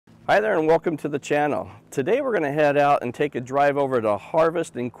Hi there and welcome to the channel. Today we're going to head out and take a drive over to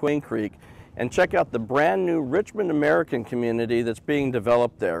Harvest in Queen Creek and check out the brand new Richmond American community that's being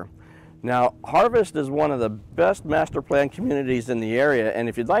developed there. Now, Harvest is one of the best master plan communities in the area, and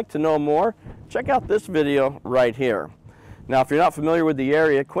if you'd like to know more, check out this video right here. Now, if you're not familiar with the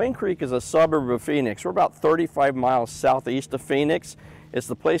area, Queen Creek is a suburb of Phoenix. We're about 35 miles southeast of Phoenix. It's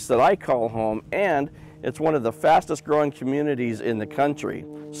the place that I call home, and it's one of the fastest growing communities in the country.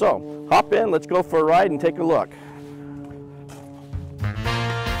 So, hop in, let's go for a ride and take a look.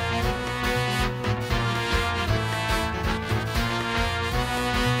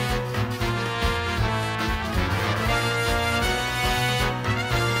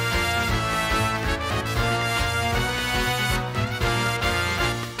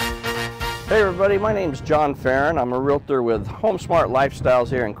 Hey everybody, my name's John Ferrin. I'm a realtor with HomeSmart Lifestyles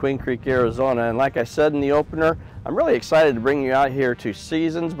here in Queen Creek, Arizona. And like I said in the opener, I'm really excited to bring you out here to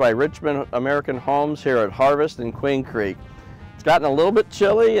Seasons by Richmond American Homes here at Harvest in Queen Creek. It's gotten a little bit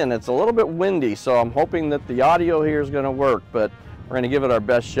chilly and it's a little bit windy, so I'm hoping that the audio here is going to work, but we're going to give it our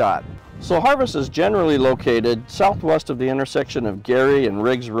best shot. So Harvest is generally located southwest of the intersection of Gary and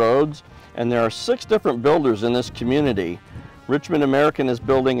Riggs Roads, and there are 6 different builders in this community. Richmond American is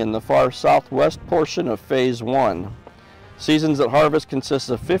building in the far southwest portion of Phase 1. Seasons at Harvest consists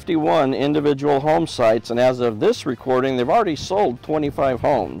of 51 individual home sites, and as of this recording, they've already sold 25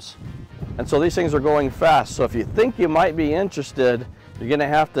 homes. And so these things are going fast, so if you think you might be interested, you're going to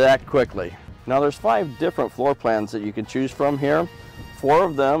have to act quickly. Now there's 5 different floor plans that you can choose from here. 4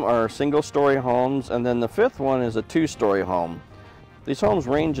 of them are single-story homes, and then the 5th one is a 2-story home. These homes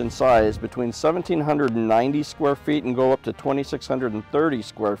range in size between 1,790 square feet and go up to 2,630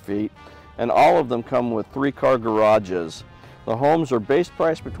 square feet, and all of them come with 3-car garages. The homes are base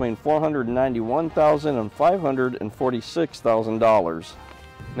priced between $491,000 and $546,000.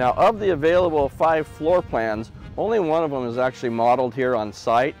 Now, of the available 5 floor plans, only one of them is actually modeled here on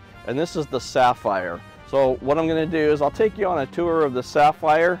site, and this is the Sapphire. So what I'm going to do is I'll take you on a tour of the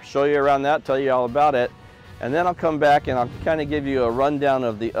Sapphire, show you around that, tell you all about it, and then I'll come back and I'll kind of give you a rundown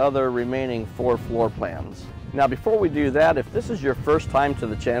of the other remaining 4 floor plans. Now before we do that, if this is your first time to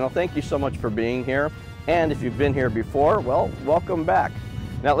the channel, thank you so much for being here. And if you've been here before, well, welcome back.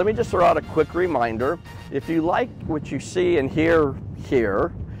 Now let me just throw out a quick reminder. If you like what you see and hear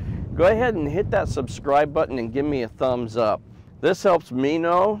here, go ahead and hit that subscribe button and give me a thumbs up. This helps me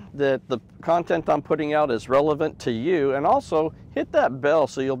know that the content I'm putting out is relevant to you, and also hit that bell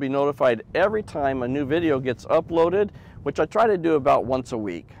so you'll be notified every time a new video gets uploaded, which I try to do about once a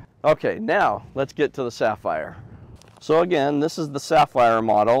week. Okay, now let's get to the Sapphire. So again, this is the Sapphire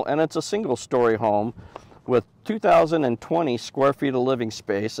model, and it's a single-story home with 2,020 square feet of living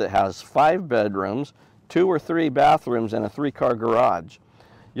space. It has 5 bedrooms, 2 or 3 bathrooms, and a 3-car garage.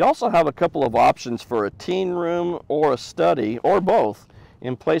 You also have a couple of options for a teen room or a study, or both,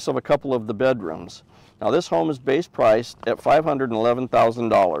 in place of a couple of the bedrooms. Now this home is base priced at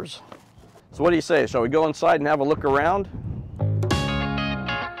 $511,000. So what do you say? Shall we go inside and have a look around?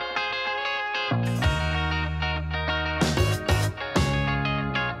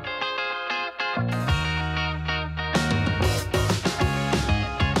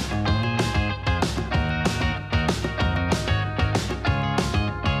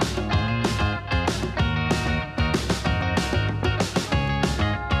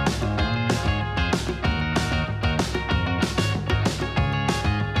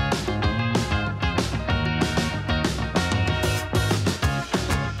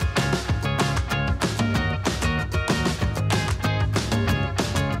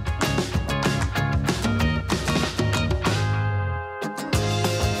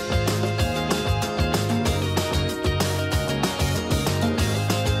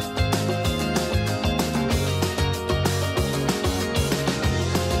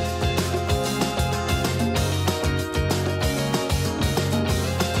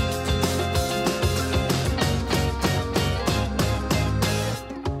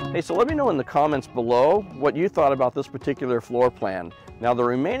 Hey, so let me know in the comments below what you thought about this particular floor plan. Now the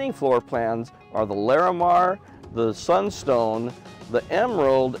remaining floor plans are the Larimar, the Sunstone, the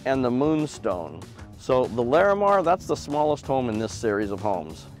Emerald, and the Moonstone. So the Larimar, that's the smallest home in this series of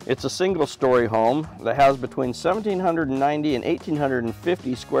homes. It's a single-story home that has between 1,790 and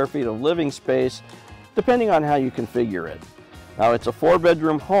 1,850 square feet of living space, depending on how you configure it. Now it's a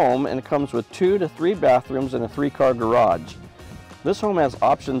 4-bedroom home, and it comes with 2 to 3 bathrooms and a 3-car garage. This home has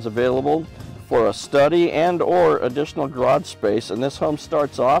options available for a study and or additional garage space, and this home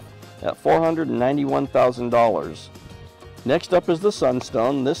starts off at $491,000. Next up is the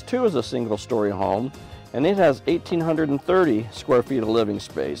Sunstone. This too is a single-story home. and it has 1,830 square feet of living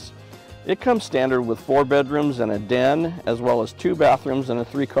space. It comes standard with 4 bedrooms and a den, as well as 2 bathrooms and a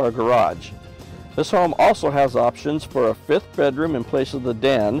 3-car garage. This home also has options for a 5th bedroom in place of the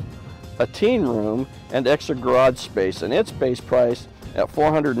den, a teen room, and extra garage space, and its base price at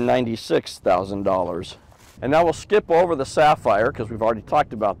 $496,000. And now we'll skip over the Sapphire, because we've already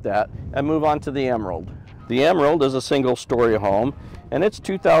talked about that, and move on to the Emerald. The Emerald is a single-story home, and it's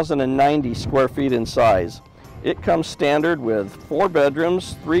 2,090 square feet in size. It comes standard with 4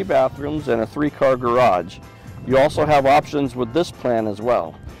 bedrooms, 3 bathrooms, and a 3-car garage. You also have options with this plan as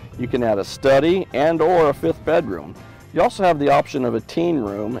well. You can add a study and or a 5th bedroom. You also have the option of a teen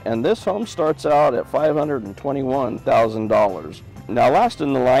room, and this home starts out at $521,000. Now last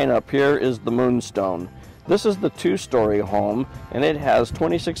in the lineup here is the Moonstone. This is the 2-story home, and it has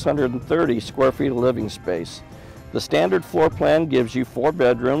 2,630 square feet of living space. The standard floor plan gives you 4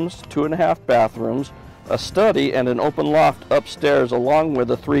 bedrooms, 2.5 bathrooms, a study, and an open loft upstairs along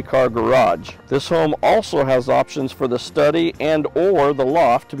with a 3-car garage. This home also has options for the study and or the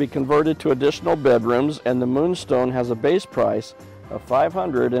loft to be converted to additional bedrooms, and the Moonstone has a base price of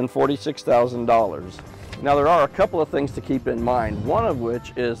 $546,000. Now there are a couple of things to keep in mind, one of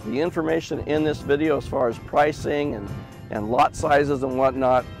which is the information in this video as far as pricing and lot sizes and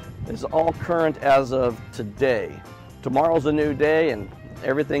whatnot is all current as of today. Tomorrow's a new day and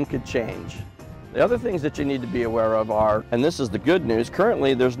everything could change. The other things that you need to be aware of are, and this is the good news,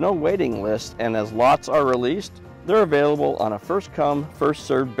 currently there's no waiting list, and as lots are released, they're available on a first-come,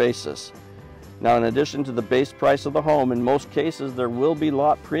 first-served basis. Now in addition to the base price of the home, in most cases there will be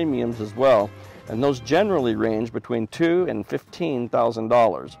lot premiums as well, and those generally range between $2,000 and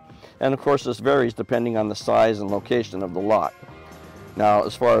 $15,000. And of course this varies depending on the size and location of the lot. Now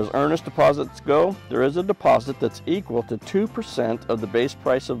as far as earnest deposits go, there is a deposit that's equal to 2% of the base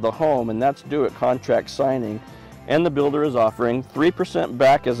price of the home, and that's due at contract signing, and the builder is offering 3%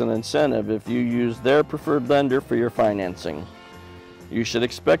 back as an incentive if you use their preferred lender for your financing. You should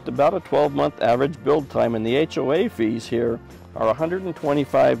expect about a 12-month average build time, and the HOA fees here are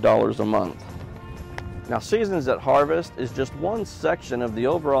 $125 a month. Now Seasons at Harvest is just one section of the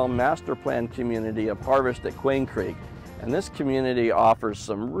overall master plan community of Harvest at Queen Creek, and this community offers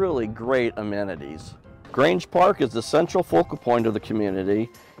some really great amenities. Grange Park is the central focal point of the community,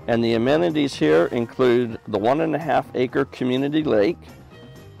 and the amenities here include the 1.5-acre community lake,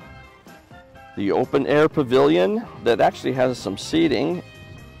 the open air pavilion that actually has some seating.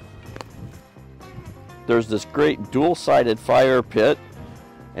 There's this great dual-sided fire pit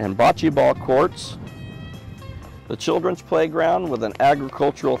and bocce ball courts, the children's playground with an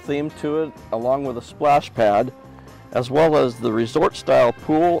agricultural theme to it along with a splash pad, as well as the resort-style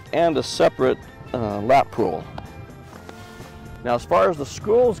pool and a separate lap pool. Now as far as the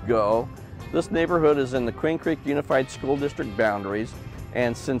schools go, this neighborhood is in the Queen Creek Unified School District boundaries,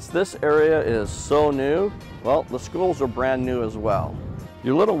 and since this area is so new, well, the schools are brand new as well.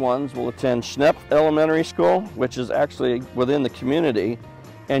 Your little ones will attend Schnepp Elementary School, which is actually within the community,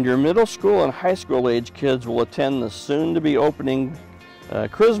 and your middle school and high school age kids will attend the soon-to-be opening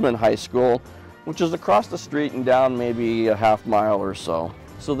Chrisman High School, which is across the street and down maybe a half mile or so.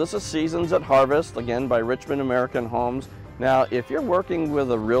 So this is Seasons at Harvest, again by Richmond American Homes. Now if you're working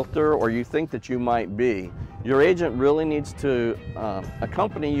with a realtor, or you think that you might be, your agent really needs to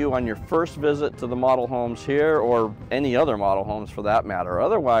accompany you on your first visit to the model homes here, or any other model homes for that matter.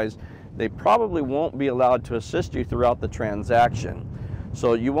 Otherwise, they probably won't be allowed to assist you throughout the transaction.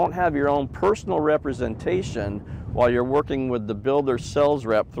 So you won't have your own personal representation while you're working with the builder sales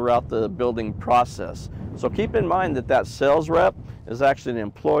rep throughout the building process. So keep in mind that that sales rep is actually an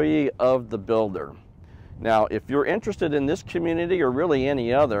employee of the builder. Now, if you're interested in this community or really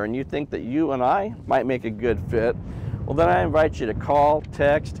any other, and you think that you and I might make a good fit, well then I invite you to call,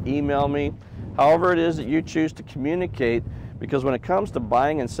 text, email me, however it is that you choose to communicate, because when it comes to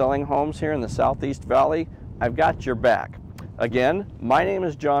buying and selling homes here in the Southeast Valley, I've got your back. Again, my name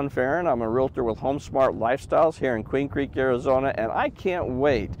is John Ferrin. I'm a realtor with HomeSmart Lifestyles here in Queen Creek, Arizona, and I can't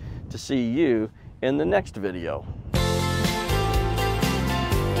wait to see you in the next video.